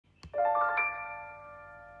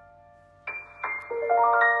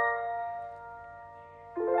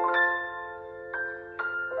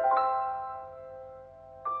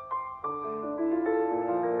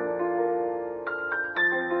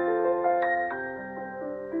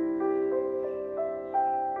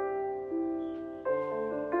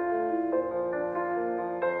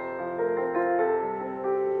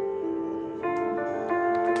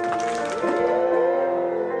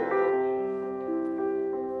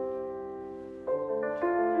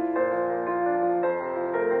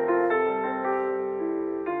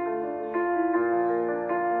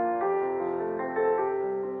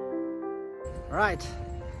Right.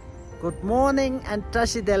 Good morning and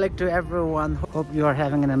Tashi Delek to everyone. Hope you are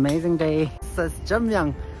having an amazing day. This is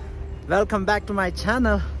Jamyang. Welcome back to my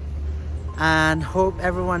channel and hope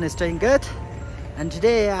everyone is doing good. And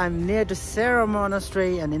today I'm near to Sera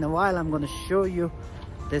Monastery, and in a while I'm going to show you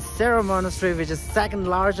the Sera Monastery, which is second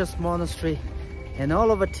largest monastery in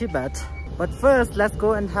all over Tibet. But first, let's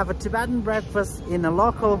go and have a Tibetan breakfast in a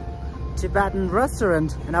local Tibetan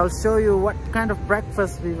restaurant, and I'll show you what kind of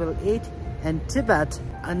breakfast we will eat in Tibet.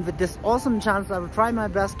 And with this awesome chance, I will try my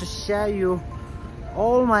best to share you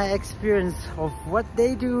all my experience of what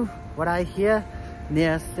they do, what I hear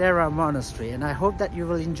near Sera Monastery, and I hope that you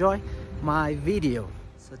will enjoy my video.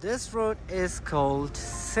 So this road is called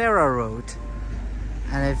Sera Road,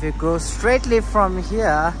 and if you go straightly from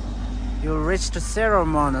here, you'll reach to Sera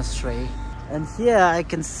Monastery. And here I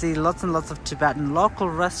can see lots and lots of Tibetan local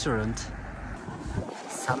restaurant.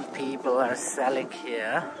 Some people are selling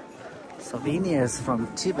here souvenirs from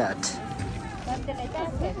Tibet.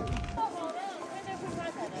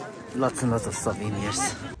 Lots and lots of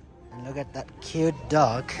souvenirs. And look at that cute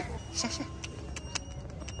dog.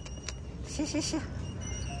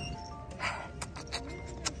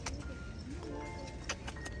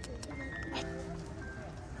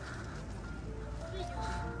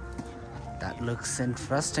 That looks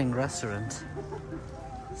interesting restaurant.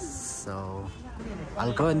 So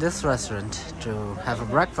I'll go in this restaurant to have a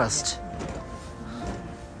breakfast.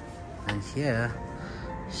 And here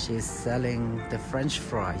she's selling the French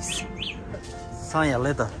fries. Sonya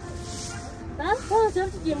later.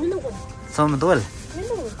 Some dol.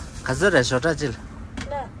 Kazara shotajil.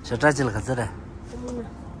 Shotajil kazara.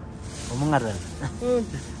 Omungaral.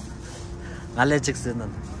 Allergic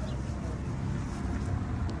sinan.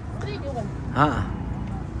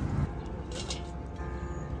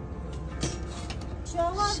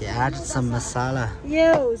 She added some masala,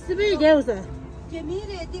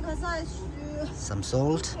 some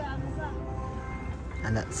salt,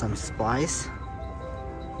 and that's some spice.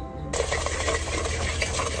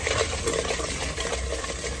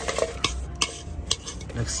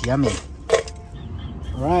 Looks yummy.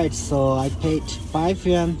 Alright, so I paid 5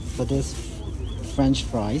 yuan for this French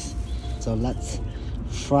fries. So let's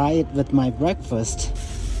try it with my breakfast.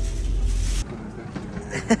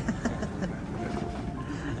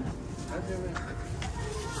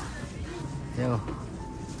 Yo.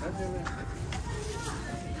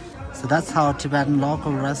 So that's how a Tibetan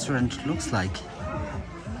local restaurant looks like.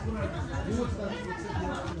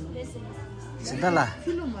 Chidala.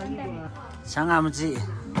 Changamji.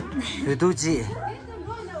 Yuduji.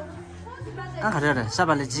 Ankarere,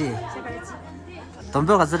 Shabaliji.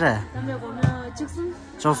 Dombo Gazere.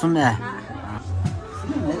 Josume.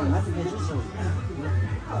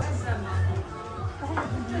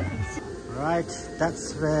 Right,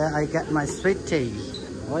 that's where I get my sweet tea.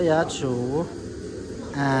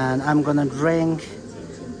 And I'm gonna drink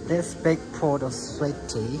this big pot of sweet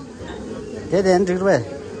tea. You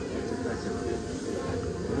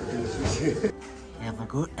have a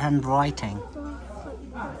good handwriting.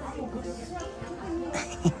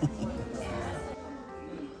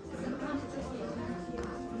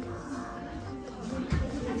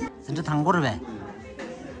 진짜 당보를 왜?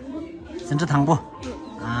 진짜 당보.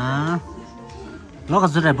 아. 너가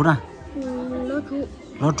쓰래 보라.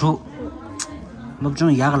 로투.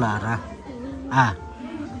 로중 야글라라. 아.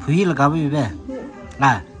 부위를 가비 왜?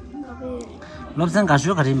 아. 롭선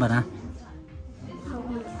가슈 가림바나.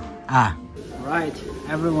 Ah. Right,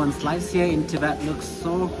 everyone's lives here in Tibet looks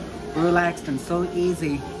so relaxed and so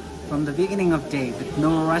easy from the beginning of day, with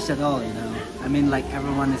no rush at all, you know. I mean, like,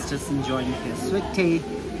 everyone is just enjoying their sweet tea.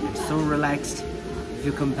 It's so relaxed if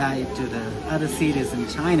you compare it to the other cities in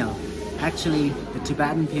China. Actually, the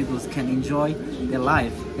Tibetan peoples can enjoy their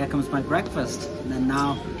life. Here comes my breakfast, and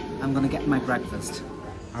now I'm gonna get my breakfast.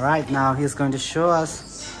 Alright, now he's going to show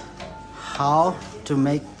us how to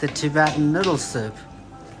make the Tibetan noodle soup.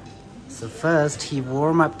 So first, he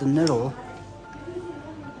warm up the noodle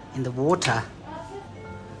in the water.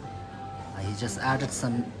 He just added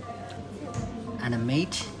some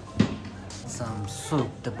animate, some soup,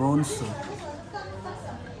 the bone soup.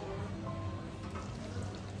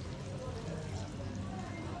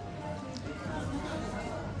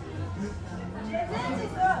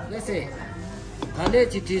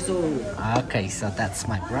 Okay, so that's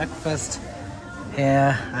my breakfast.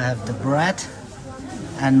 Here I have the bread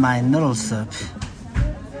and my noodle soup.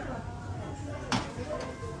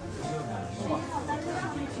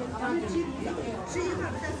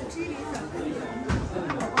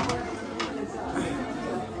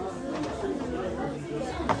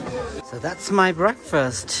 that's my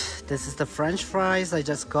breakfast. This is the French fries. I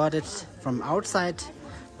just got it from outside,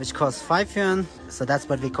 which costs 5 yuan. So that's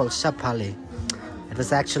what we call chapali. It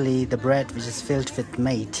was actually the bread which is filled with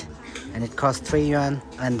meat, and it cost 3 yuan.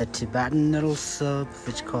 And the Tibetan noodle soup,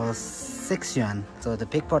 which costs 6 yuan. So the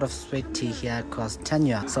big pot of sweet tea here costs 10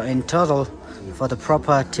 yuan. So in total, for the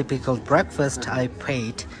proper typical breakfast, I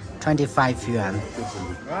paid 25 yuan.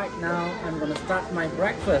 Right now, I'm gonna start my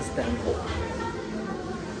breakfast then.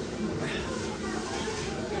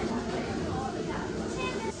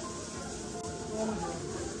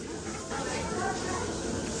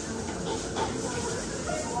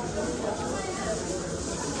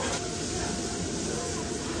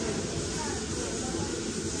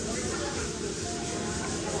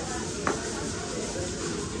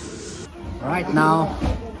 Right now,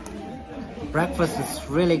 breakfast is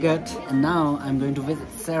really good, and now I'm going to visit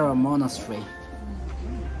Sera Monastery.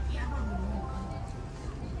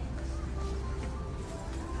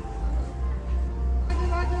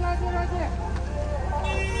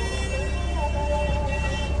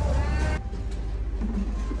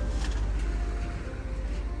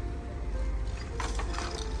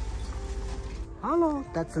 Hello,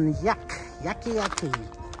 that's an yaki.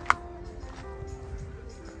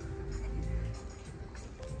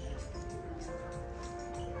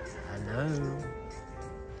 Hello.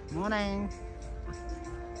 Morning.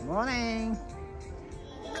 Morning.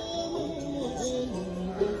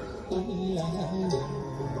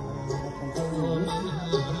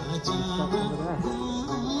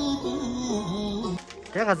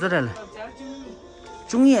 Teka zurel.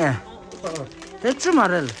 Chungye. Te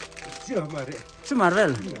chumarel.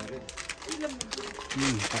 Chumarel.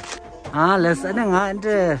 Ah, les ada nga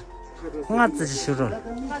ente ngat shurul.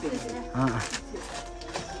 Ah.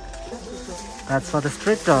 That's for the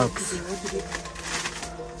street dogs.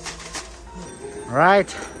 Right.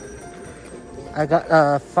 I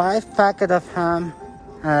got 5 packet of ham,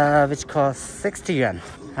 which costs 60 yuan.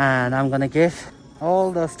 And I'm gonna give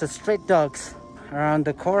all those to street dogs around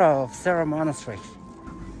the Kora of Sera Monastery.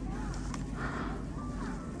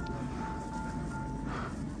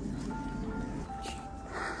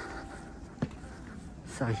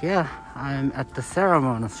 So here I'm at the Sera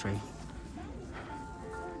Monastery.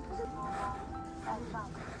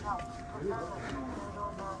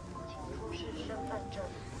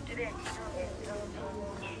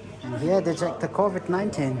 And here they check the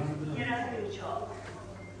COVID-19.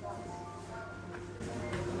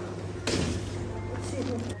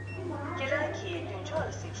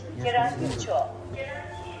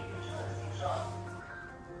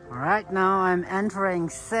 Alright, now I'm entering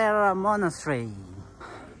Sera Monastery.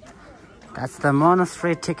 That's the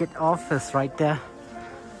monastery ticket office right there.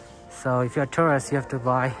 So if you're a tourist, you have to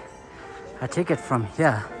buy a ticket from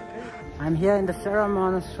here. I'm here in the Sera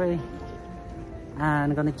Monastery,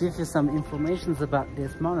 and I'm gonna give you some information about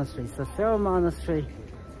this monastery. So Sera Monastery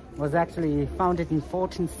was actually founded in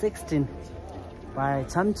 1416 by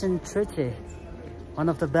Chanchen Trite, one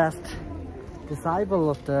of the best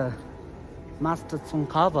disciples of the Master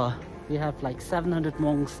Tsongkhapa. We have like 700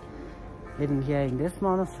 monks living here in this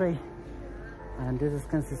monastery, and this is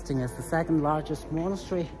consisting as the second largest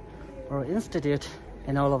monastery or institute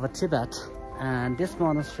in all over Tibet. And this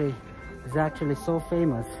monastery is actually so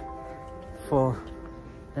famous for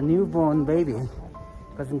the newborn baby,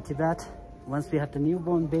 because in Tibet, once we have the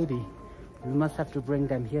newborn baby, we must have to bring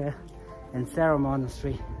them here in Sera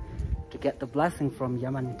Monastery to get the blessing from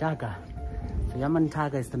Yamantaka. So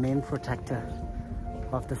Yamantaka is the main protector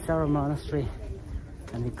of the Sera Monastery,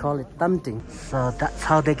 and we call it Tamting. So that's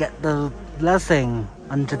how they get the blessing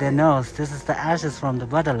onto their nose. This is the ashes from the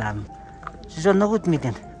butter lamb.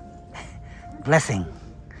 Blessing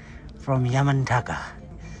from Yamantaka.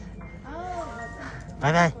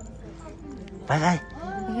 Bye bye. Bye bye.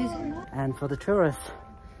 And for the tourists,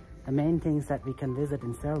 the main things that we can visit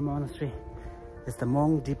in Sera Monastery is the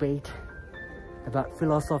monk debate about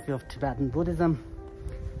philosophy of Tibetan Buddhism,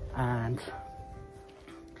 and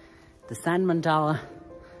the sand mandala,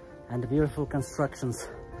 and the beautiful constructions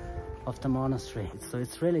of the monastery. So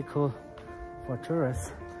it's really cool for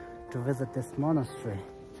tourists to visit this monastery.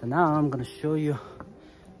 So now I'm going to show you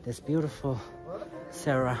this beautiful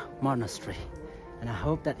Sera Monastery, and I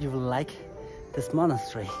hope that you will like this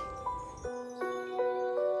monastery.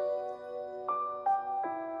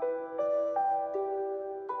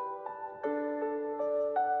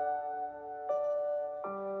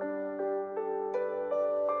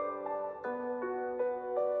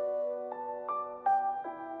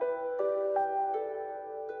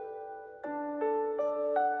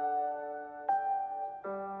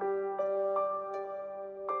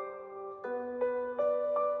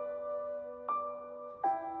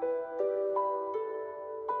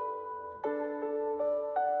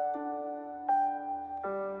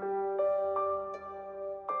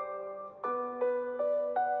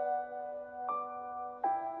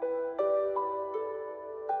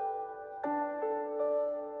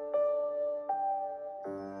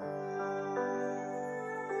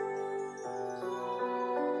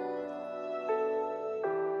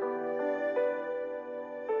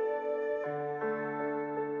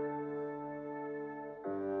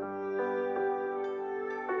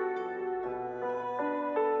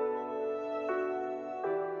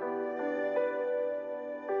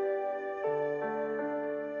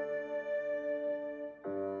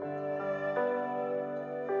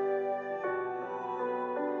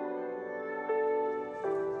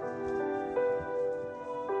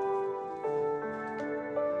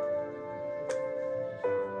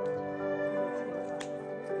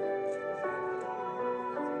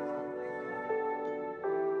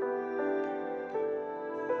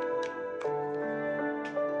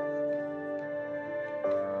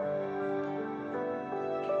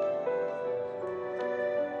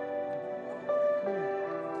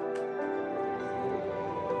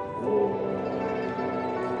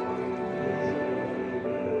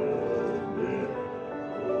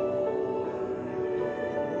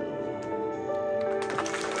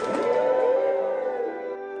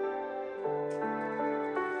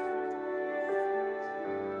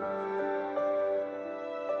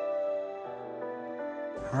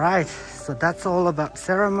 Alright, so that's all about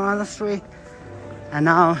Sera Monastery. And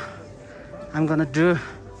now I'm gonna do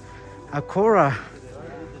a Kora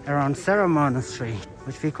around Sera Monastery,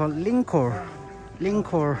 which we call Linkor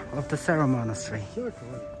of the Sera Monastery.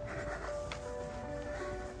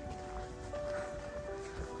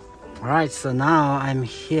 Alright, so now I'm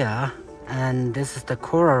here and this is the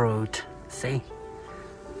Kora road. See?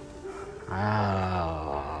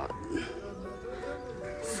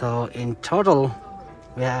 So in total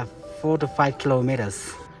we have 4 to 5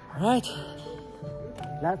 kilometers. Alright,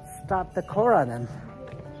 let's start the Kora then.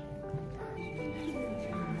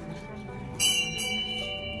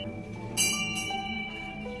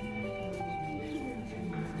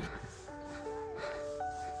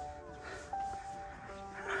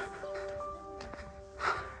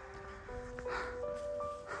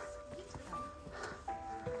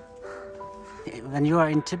 When you are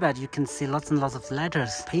in Tibet, you can see lots and lots of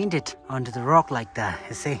letters painted onto the rock like that,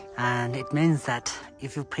 you see. And it means that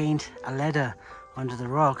if you paint a letter onto the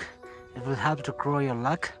rock, it will help to grow your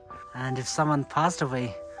luck. And if someone passed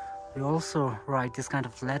away, we also write this kind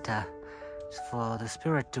of letter for the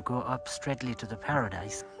spirit to go up straightly to the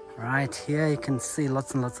paradise. Right here you can see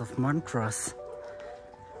lots and lots of mantras.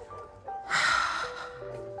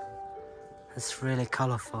 It's really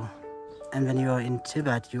colorful. And when you are in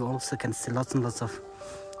Tibet, you also can see lots and lots of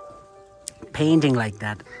painting like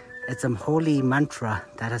that. It's a holy mantra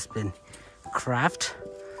that has been carved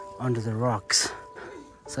onto the rocks.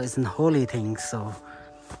 So it's a holy thing, so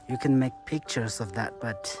you can make pictures of that,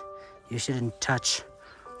 but you shouldn't touch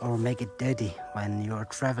or make it dirty when you're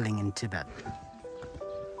traveling in Tibet.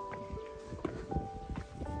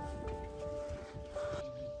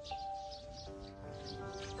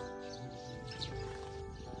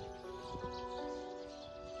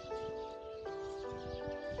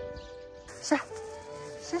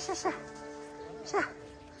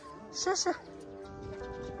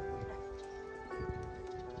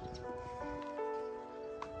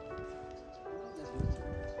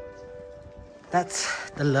 That's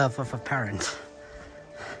the love of a parent.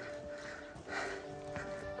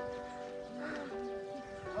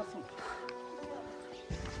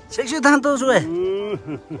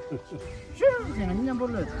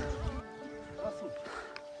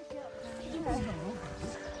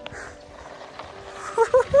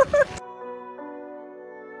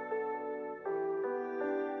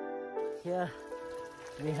 Here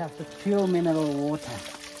we have the pure mineral water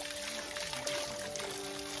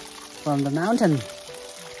from the mountain.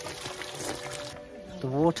 The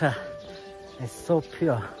water is so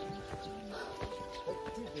pure.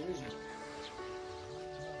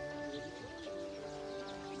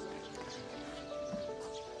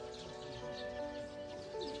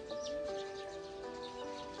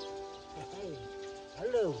 Hey,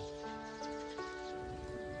 hello.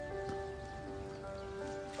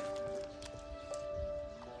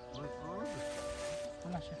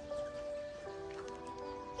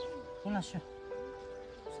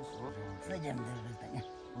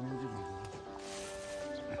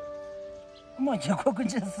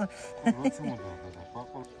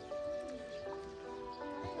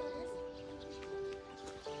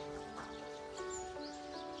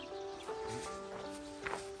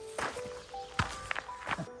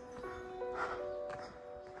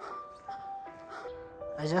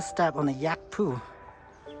 I just stepped on a yak poo.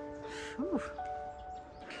 Whew.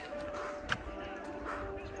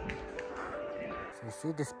 So you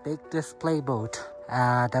see this big display boat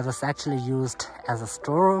that was actually used as a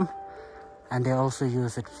storeroom, and they also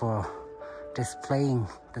use it for displaying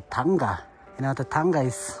the tanga. You know, the tanga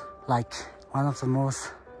is like one of the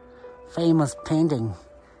most famous painting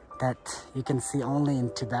that you can see only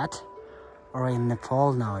in Tibet or in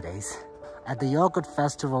Nepal nowadays. At the yogurt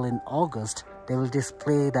festival in August, they will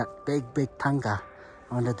display that big tanga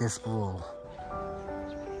under this wall.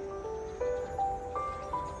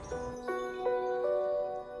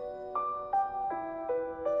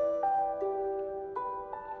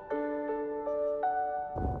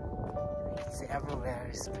 You can see everywhere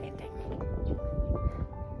is painting.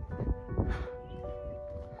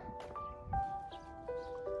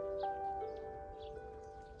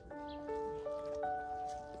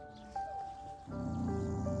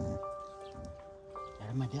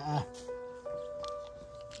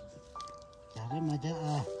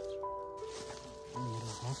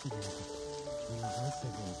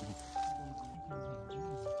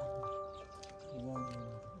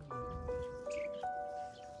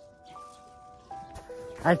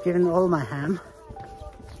 I've given all my ham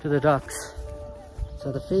to the ducks,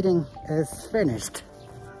 so the feeding is finished.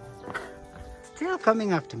 Still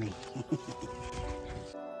coming up to me.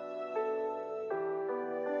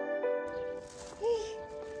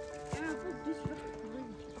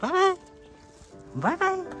 拜拜，拜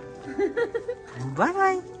拜，拜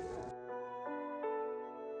拜。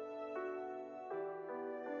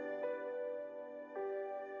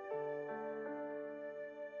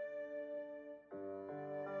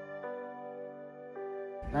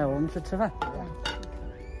来，我们去吃饭。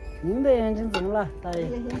您的眼睛怎么了，大爷？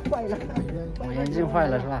眼睛坏了。我眼睛坏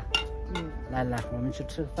了是吧？嗯。来，我们去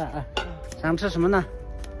吃饭啊。想吃什么呢？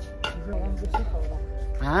我们不吃好吧？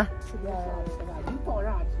啊？吃点鱼爆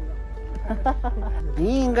炸吃。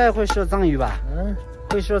您应该会说藏语吧？嗯。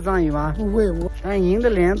会说藏语吗？不会，我。哎，您的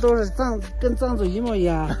脸都是跟藏族一模一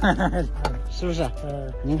样，是不是？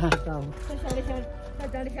您看。他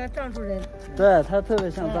长得像藏族人。对，他特别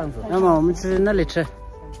像藏族。那么我们去那里吃。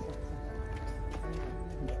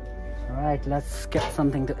Alright, let's get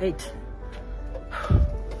something to eat.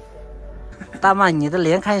 大妈，你的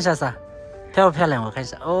脸看一下噻，漂不漂亮？我看一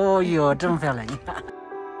下。哦哟，这么漂亮！你看。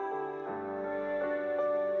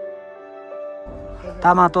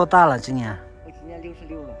大妈多大了？今年？我今年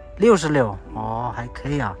66了。66，哦，还可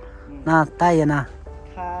以啊。那大爷呢？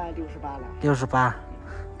他68了。68。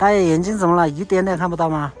大爷眼睛怎么了？一点点看不到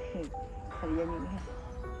吗？他的眼睛你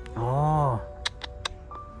看。哦。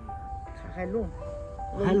他还聋。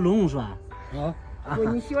还聋是吧？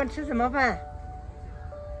问你喜欢吃什么饭？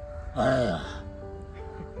哎呀，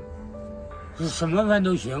什么饭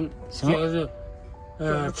都行，就是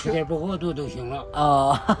吃点不喝都行了。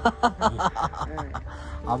哦，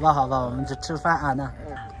好吧，我们就吃饭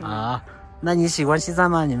啊。那你喜欢西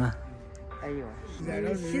藏吗？你们？哎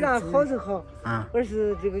呦，西藏好是好，而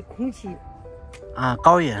是这个空气。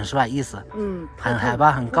高原是吧？意思？很海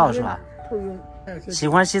拔很高是吧？头晕。喜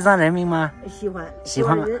欢西藏人民吗？喜欢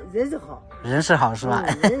人是好，人是好是吧？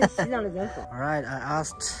西藏的人好。Alright, I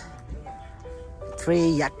asked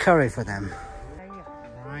 3 yak curry for them.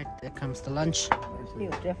 Alright, there comes the lunch.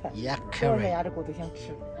 Yak curry.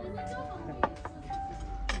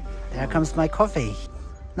 There comes my coffee.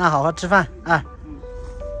 那好好吃饭啊。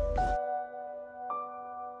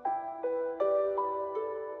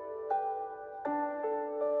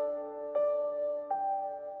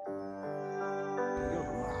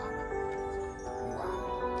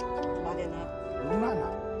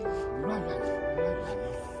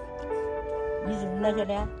你是哪个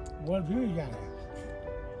的？我是平县的。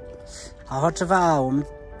好好吃饭啊！我们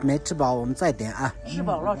没吃饱，我们再点啊。吃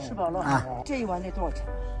饱了啊！这一碗得多少钱？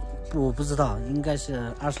我不知道，应该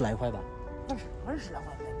是20来块吧。20来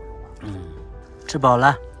块钱不中吧？吃饱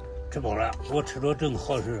了。吃饱了，我吃着正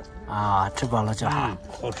好吃。吃饱了就好。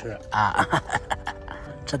好吃啊！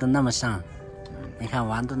吃的那么香，你看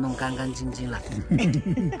碗都弄干干净净了。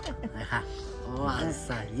你看，哇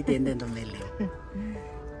塞，一点点都没留。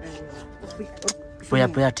不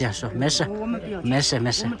要这样说，没事，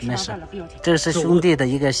这是兄弟的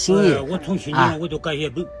一个心意。我从心里我都感谢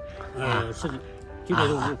是，今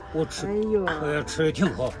天我吃，吃的挺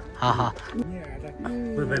好。好。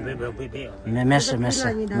别。没事，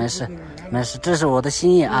这是我的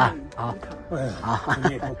心意啊。好。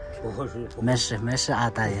没事啊，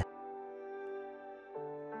大爷。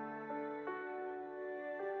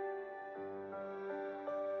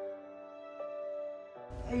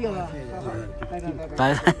哎呦，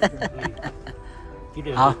拜。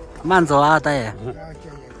好，慢走啊，大爷。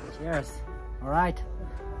Cheers. All right.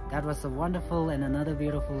 That was a wonderful and another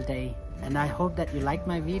beautiful day. And I hope that you liked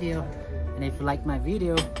my video. And if you like my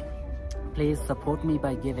video, please support me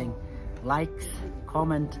by giving likes,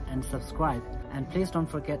 comment, and subscribe. And please don't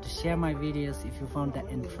forget to share my videos if you found that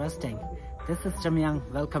interesting. This is Jamyang.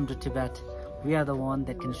 Welcome to Tibet. We are the one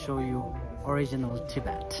that can show you original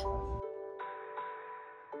Tibet.